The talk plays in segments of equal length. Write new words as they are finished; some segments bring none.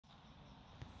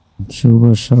শুভ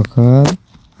সকাল।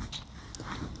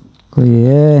 कोई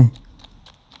है?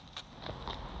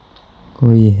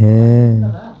 कोई है?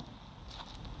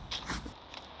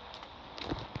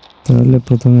 তাহলে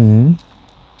প্রথমে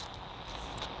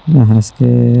আজকে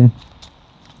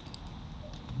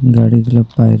গাড়িগুলো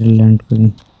বাইরে ল্যান্ড করি।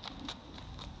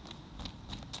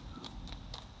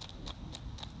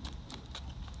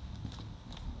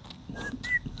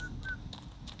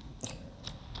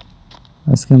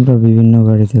 আজকে আমরা বিভিন্ন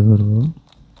গাড়িতে করব,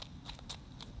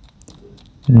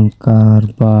 যেমন কার,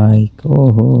 বাইক,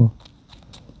 ওহো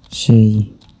সেই,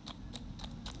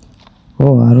 ও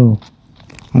আরও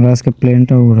আমরা আজকে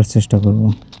প্লেনটাও ওড়ার চেষ্টা করব।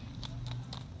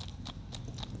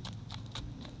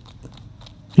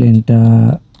 প্লেনটা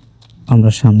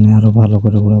আমরা সামনে আরও ভালো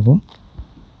করে উড়াবো।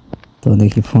 তো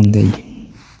দেখি ফোন দেই।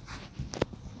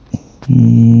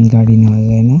 গাড়ি নেওয়া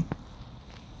যায় না,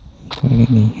 গাড়ি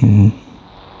নেই। হ্যাঁ,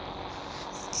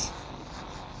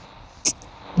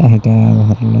 এটা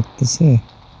ভালো লাগতেছে।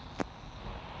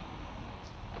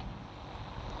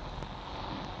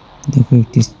 দেখো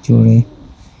একটু জোরে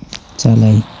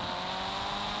চালাই।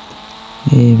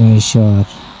 এই ভাই সর,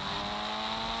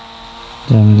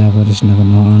 ঝামেলা করিস না,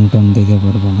 কোনো হর্ন টর্ন দিতে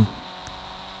পারবো না।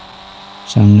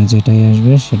 সামনে যেটাই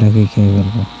আসবে সেটাকে খেয়ে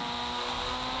ফেলবো।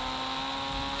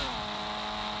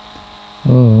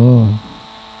 ও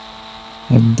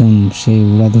একদম সেই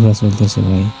উড়াধুরা চলতেছে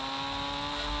ভাই।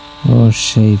 ও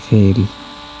সেই ফেল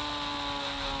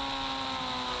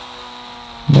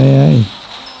ভাই।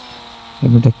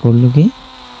 এবারটা করলো কি?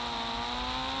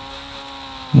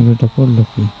 এবারটা করলো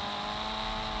কি?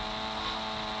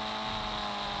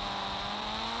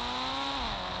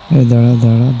 দাঁড়া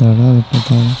দাঁড়া দাঁড়া, ওটা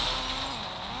দাঁড়া।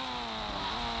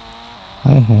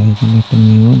 হায় হায়, এখানে একটা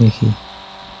মেয়েও দেখি,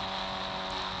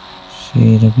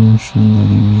 সেই রকম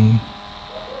সুন্দরী মেয়ে।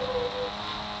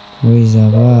 কই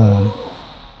যাবা?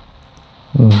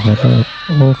 ও হ্যালো,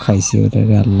 ও খাইছি ওটা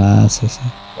রে। আল্লাহ আছে,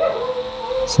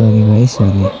 সরি ভাই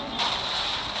সরি।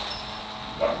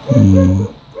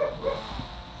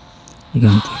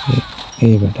 এখান থেকে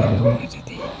এই ব্যাটারে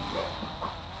যদি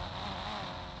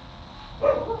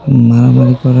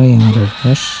মারামারি করাই আমার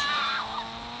অভ্যাস,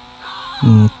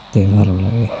 মারতে ভালো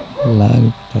লাগে।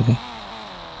 ব্যাটারে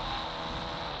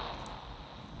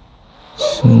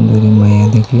সুন্দরী মায়া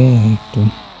দেখলে একটু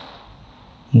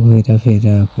ঘুরা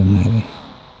ফেরা ওকে মারে।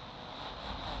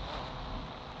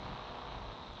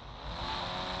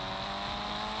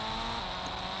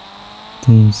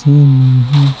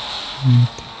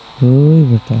 ওই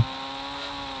বেটা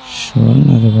শোন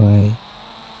না রে ভাই,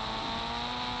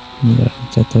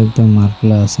 গাড়িটা তো একদম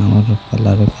মার্কেলাস, আমার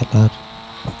কালারে কালার,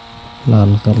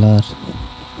 লাল কালার।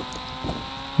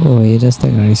 ও এই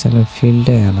রাস্তায় গাড়ি চালার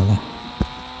ফিল্ডটাই আলাদা।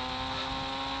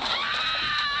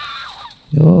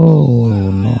 ও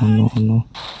নো নো নো,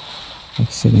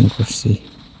 অ্যাক্সিডেন্ট করছি,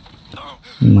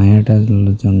 মায়াটার জন্য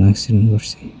অ্যাক্সিডেন্ট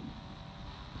করছি।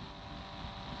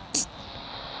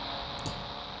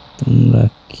 তোমরা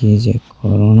কি যে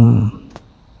করো না,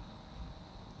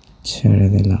 ছেড়ে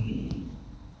দিলাম।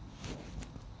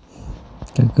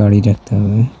 একটা গাড়ি রাখতে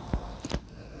হবে,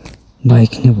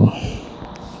 বাইক নেব।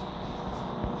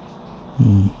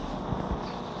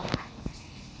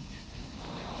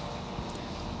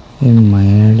 এই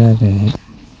মায়াটারে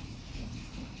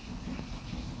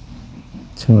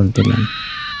ছোড় দিলাম।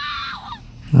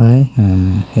 আয়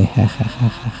হ্যাঁ,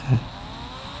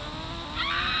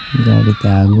 গাড়িতে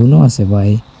আগুনও আছে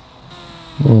ভাই।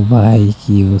 ও ভাই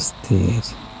কি অস্থির,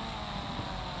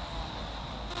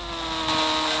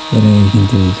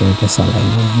 কিন্তু এই গাড়িটা চালাই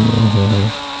না।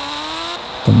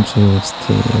 একদম সে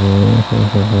অস্থির।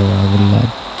 আগুন লাগ,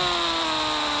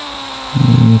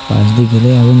 আমি পাশ দিয়ে গেলে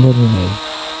আগুন ধরবো ভাই।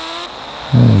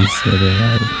 রে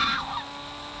ভাই,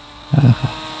 আহা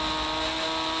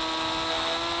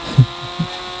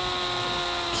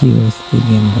কি অস্থির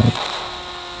গেম ভাই।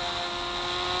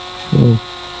 ও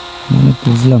মানে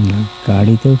বুঝলাম না,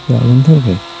 গাড়িতেও কি আগুন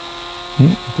ধরবে?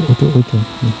 হ্যাঁ ওই তো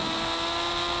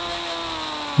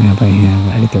হ্যাঁ ভাই, হ্যাঁ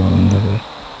গাড়িতেও আগুন ধরবে।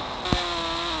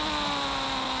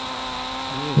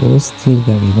 অস্থির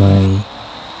গাড়ি ভাই,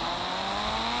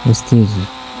 অস্থির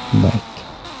বাইক।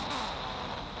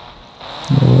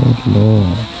 ও লো,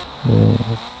 ও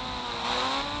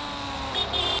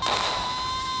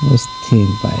অস্থির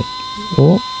বাইক। ও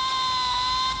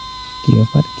কি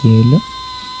ব্যাপার, কি হইলো?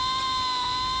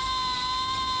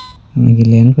 আমি কি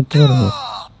ল্যান্ড করতে পারবো?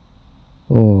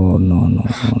 ও no no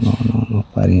no no no no,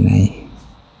 পারি নাই।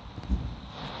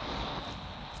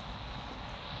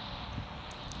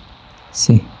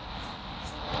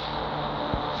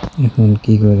 এখন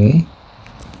কি করে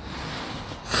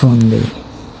ফোন দেই?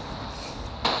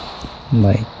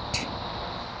 বাইক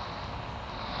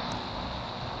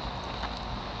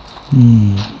এটা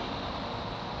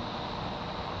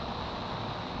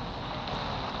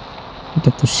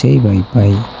তো সেই ভাই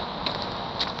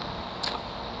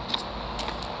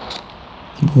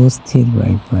কি অস্থির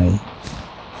ভাই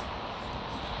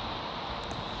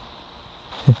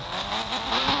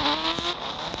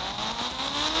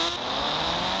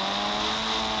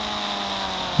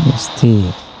অস্থির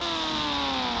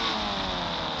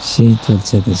সেই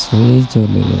চলছে তো সেই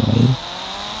চলে রে ভাই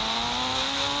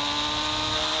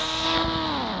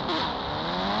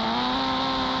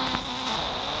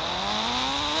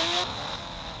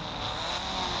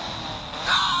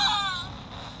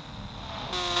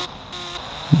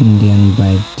ইন্ডিয়ান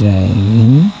বাইক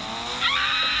ড্রাইভিং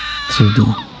 3D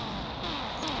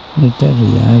এটার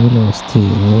ইয়াগুলো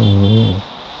অস্থির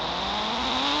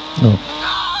ও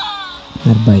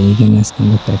আর ভাই এখানে আজকে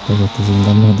আমরা একটা করতেছি কিন্তু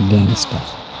আমরা গ্যাংস্টার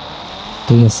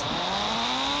ঠিক আছে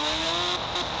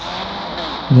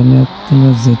এখানে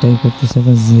তোমরা যেটাই করতেছে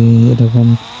বা যে এরকম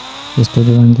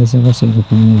স্টোরি বানাতেছে বা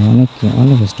সেরকমই অনেক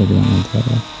স্টোরি বানাতে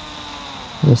পারবে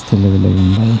অস্থির লেভেলে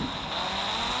ভাই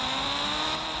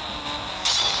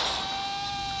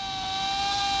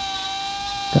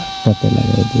কাটতে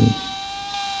লাগাই দিই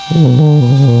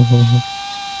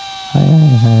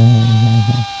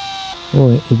ও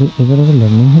এবার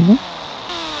ল্যান্ডিং হলো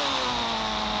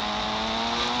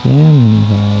কেমন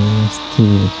ভাই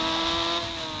স্থির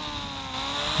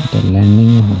এটা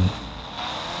ল্যান্ডিংও হয়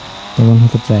তখন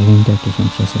হয়তো ড্রাইভিংটা একটু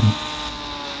সমস্যা ছিল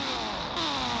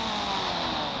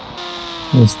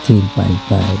অস্থির ভাই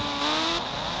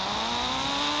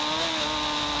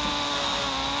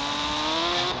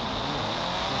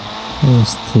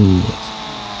অস্থির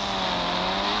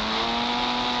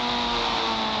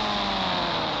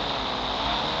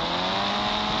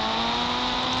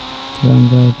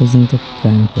আমরা এ পর্যন্ত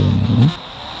ক্রাইম করে নাই না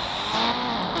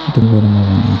একটু করে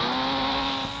নেবো না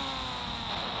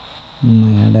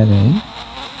মায়াডারে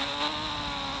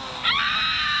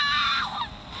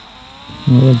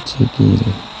হচ্ছে কি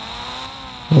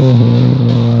ওহো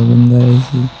আগুন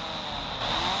ধরেছি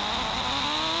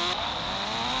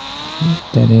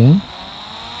এটারে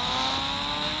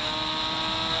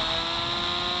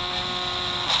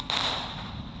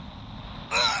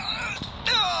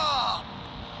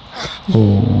ও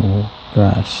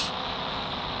ক্রাশ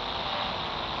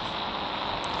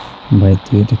ভাই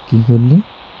তুই এটা কি করলি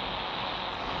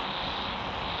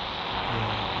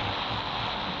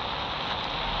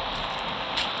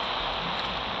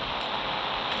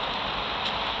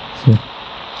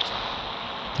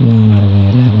তুই আমার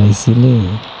গায়ে লাগাইছিলি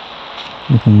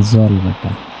এখন জল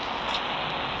বেটা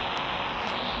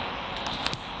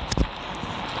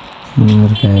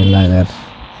আমার গায়ে লাগার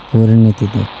পরিণতি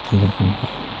দেখ কিরকম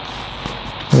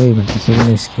ওই বেটা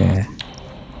চল্লিশ কে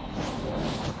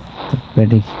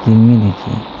পেটে কিনবি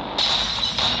নাকি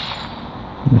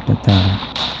বেটা তারা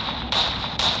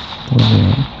তবে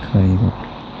খাইব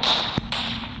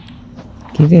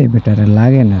কি রে বেটারে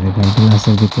লাগে না রে ভাই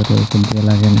গ্লাসের ভিতরে ওপর দিয়ে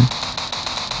লাগে না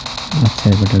আচ্ছা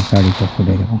বেটার গাড়িটা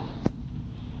ফুটে দেবো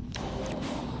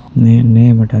নে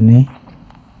বেটা নে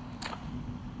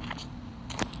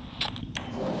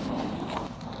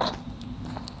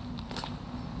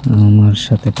আমার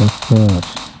সাথে টক্কর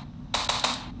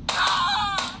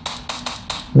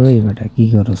ওই বেটা কি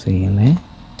করছ এখানে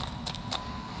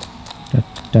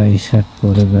টাই শার্ট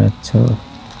পরে বেড়াচ্ছ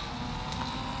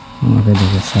আমাকে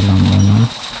দেখে সালাম দাও না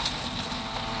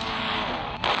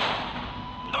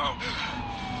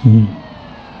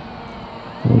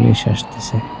পুলিশ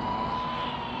আসতেছে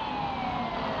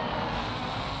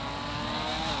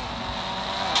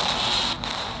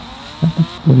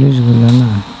পুলিশগুলো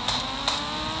না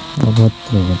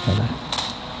অভদ্র বেটারা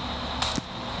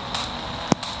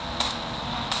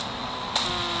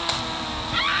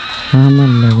আমার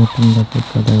লাগে তোমরা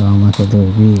টিকা দেবো আমাকে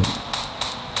ধরবি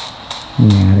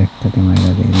আর একটাতে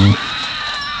মাইরা দিইনি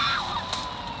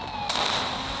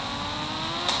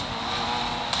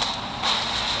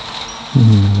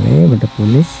বেটা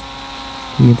পুলিশ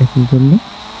তুই এটা কি করলি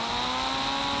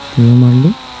তুইও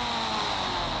মারলি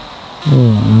ও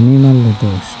আমি মারলে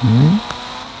দোষ না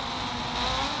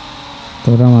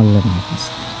তোরা মারলে না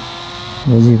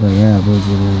বুঝি ভাইয়া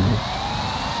বুঝি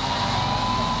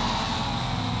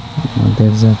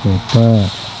আমাদের যা পেপার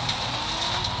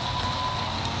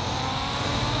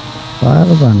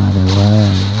পারবা না রে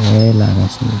ভাই এ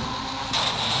লাগাস না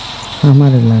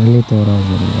আমার লাগলে তোরাও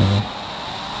বলে যাবে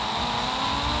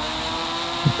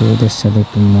একটু ওদের সাথে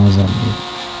একটু মজা নেই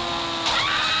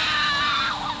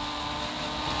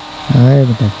আয়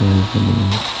বেটা কে বলি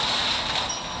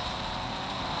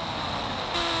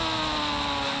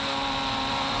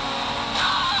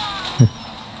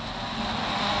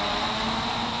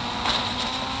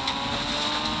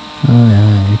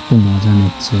একটু মজা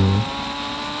নিচ্ছি,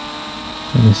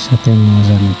 তাদের সাথে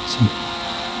মজা নিচ্ছি।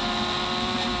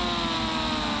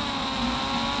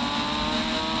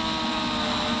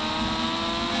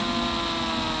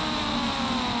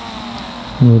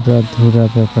 ঘোরা ধুরা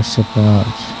ব্যাপার স্যাপার।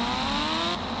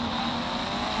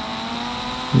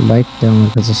 বাইকটা আমার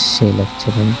কাছে সেই লাগছে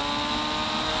ভাই,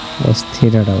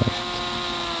 অস্থির একটা বাইক।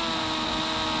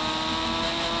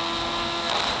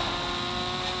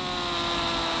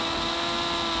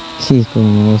 কি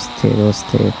করবো, অস্থির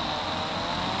অস্থির।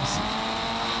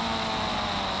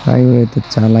 হাইওয়েতে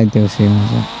চালাইতেও সেই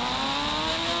মজা।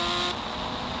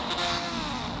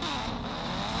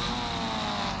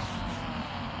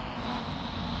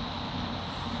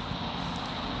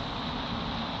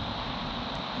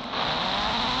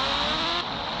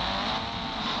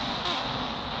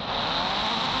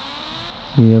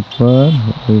 কি ব্যাপার,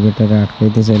 ওই বেটারে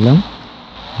আটকাইতে চাইলাম,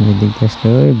 ওই দিক দিয়ে আসলে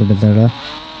ওই বেটা দাঁড়া।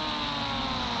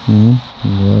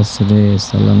 বস রে,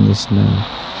 সালাম দিস না।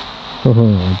 ওহো,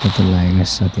 এটা তো লাইগার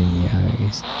সাথে ইয়ে হয়ে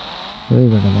গেছে। ওই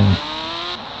বেটা দাঁড়া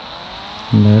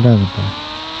দাঁড়া বেটা,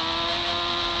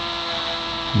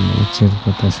 বসের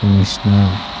কথা শুনিস না।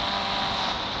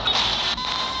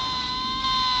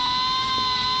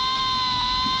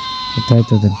 কোথায়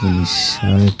তোদের পুলিশ?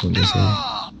 আরে পুলিশ,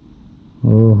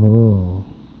 ওহো,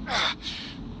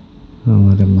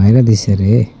 আমারে মাইরা দিছে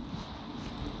রে,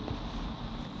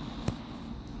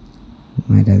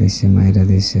 মাইরা দিছে মাইরা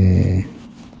দিছে।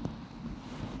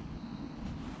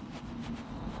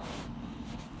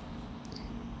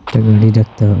 একটা গাড়ি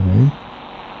ডাকতে হবে।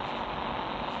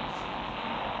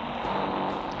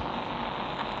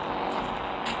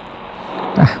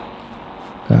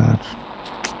 কার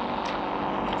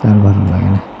কার ভালো লাগে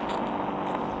না।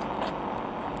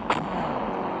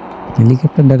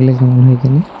 হেলিকপ্টার ডাকলে কেমন হয়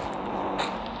কেন?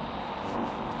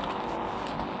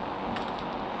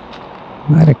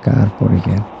 আরে কার পরে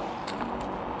গেল।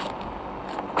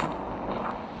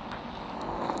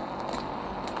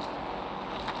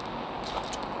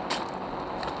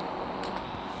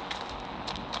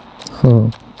 ও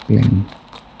প্লেন,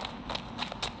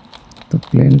 তো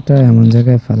প্লেনটা এমন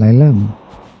জায়গায় ফেলাইলাম,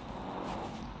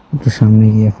 একটু সামনে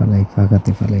গিয়ে ফেলাই,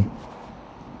 ফাঁকাতে ফেলাই,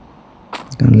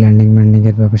 কারণ ল্যান্ডিং ম্যান্ডিং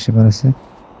এর ব্যাপার স্যাপার আছে।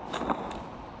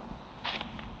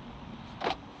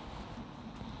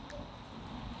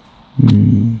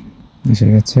 এসে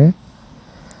গেছে,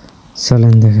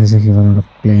 চলেন দেখা যাক এবার আমরা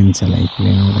প্লেন চালাই,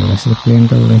 প্লেন উড়াই। আসলে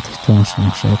প্লেনটা উড়াইতে একটু আমার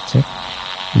সমস্যা হচ্ছে,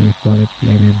 আমি পরে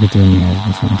প্লেনের ভিডিও নিয়ে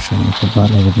আসবো, সমস্যা নেই, খুব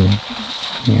ভালো ভিডিও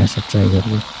নিয়ে আসার ট্রাই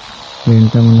করবো।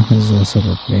 প্লেনটা মনে হয় জোস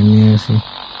হবে, প্লেন নিয়ে আসি,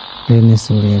 প্লেনে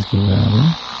চড়ে আর কি বেড়াবো,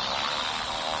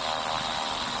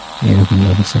 এরকম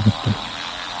ব্যাপার স্যাপারটা।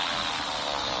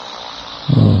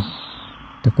 ও,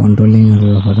 একটা কন্ট্রোলিং এর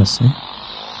ব্যাপার আছে।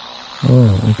 ও,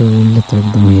 ওটা উঠলে তো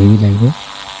একদম হেভি লাগবে।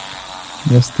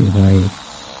 অস্থির ভাই,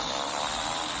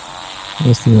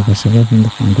 অস্থির ব্যাপার স্যাপার, কিন্তু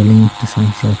কন্ট্রোলিং একটু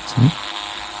সমস্যা হচ্ছে।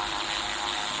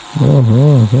 ও হো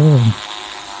হো,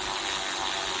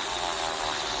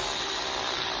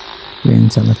 প্লেন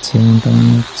চালাচ্ছে এমনটা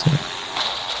মনে হচ্ছে।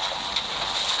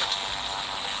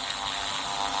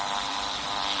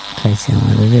 খাইছে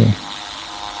আমাদের রে,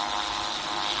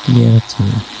 ক্লিয়ার হচ্ছে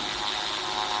না।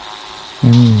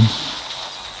 কেমনে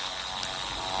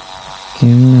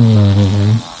কেমনে উড়াবে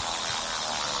ভাই?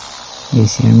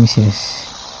 এসে আমি শেষ,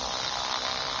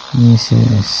 আমি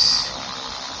শেষ,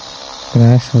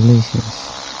 ক্রাশ হলেই শেষ।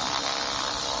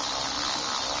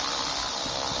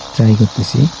 ট্রাই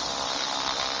করতেছি,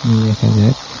 দেখা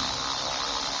যাক।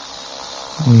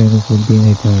 ওলের উপর দিয়ে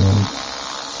যেতে হবে,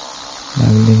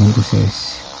 লাগলে কিন্তু শেষ,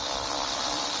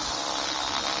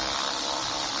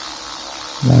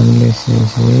 লাগলে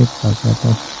শেষে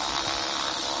পাকাটা।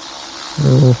 ও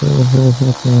হো হো হো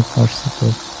হো, পারছি তো,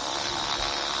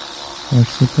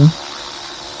 পারছি তো,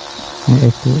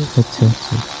 একটু হচ্ছে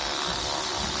হচ্ছে,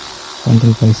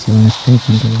 কন্ট্রোল পাইছি, অনেকটাই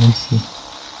কন্ট্রোল পাইছি।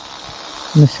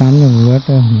 কিন্তু সামনে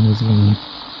উড়াটা বুঝলাম না,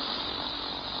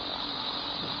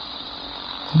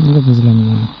 বুঝলাম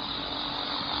না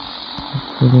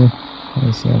করে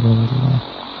পাইছি। আবার আল্লাহ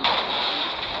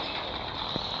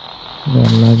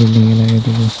আল্লাহ বিল্ডিংয়ে লাগিয়ে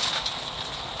দেবো,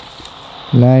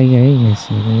 লাগাই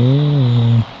গেছে রে।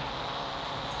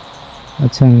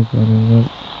 আচ্ছা, আমি পরে এবার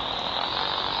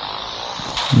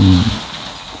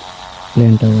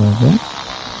প্লেনটা উড়াবো,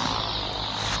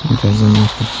 এটার জন্য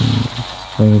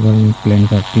পরের বার আমি প্লেন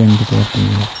দিতে পারতাম।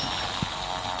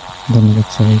 ধন্যবাদ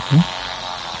সবাইকে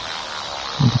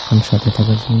এতক্ষণ সাথে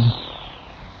থাকার জন্য।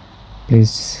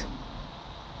 প্লিজ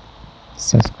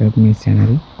সাবস্ক্রাইব মাই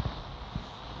চ্যানেল,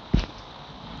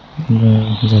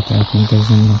 যাতে আপনাদের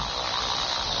জন্য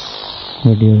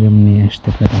ভিডিও গেম নিয়ে আসতে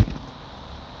পারি।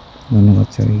 ধন্যবাদ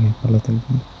সবাইকে, ভালো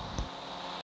থাকবেন।